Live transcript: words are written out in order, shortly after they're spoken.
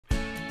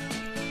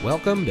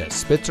Welcome to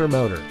Spitzer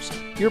Motors,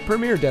 your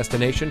premier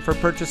destination for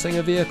purchasing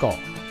a vehicle.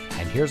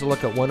 And here's a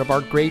look at one of our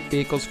great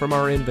vehicles from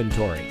our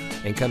inventory,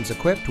 and comes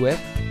equipped with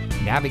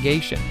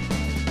navigation,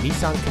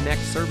 Nissan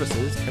Connect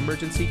Services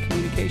Emergency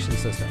Communication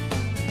System,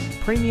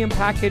 premium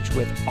package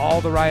with all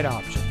the right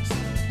options,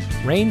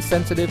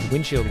 rain-sensitive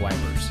windshield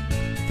wipers,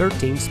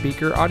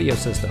 13-speaker audio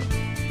system,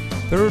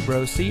 third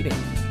row seating,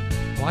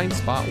 blind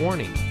spot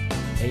warning,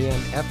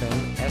 AM,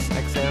 FM,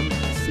 SXM,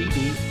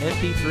 CD,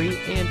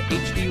 MP3, and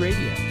HD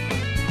radio,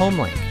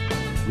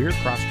 HomeLink, rear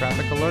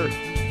cross-traffic alert,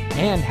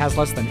 and has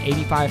less than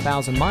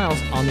 85,000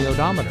 miles on the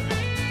odometer.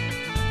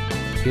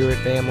 Here at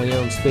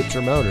family-owned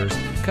Spitzer Motors,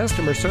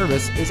 customer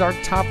service is our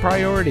top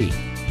priority.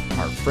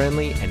 Our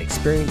friendly and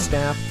experienced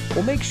staff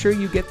will make sure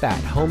you get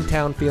that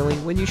hometown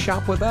feeling when you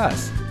shop with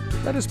us.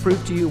 Let us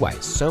prove to you why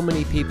so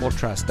many people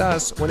trust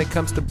us when it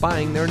comes to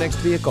buying their next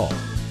vehicle.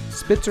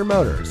 Spitzer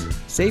Motors,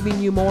 saving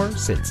you more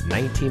since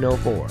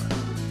 1904.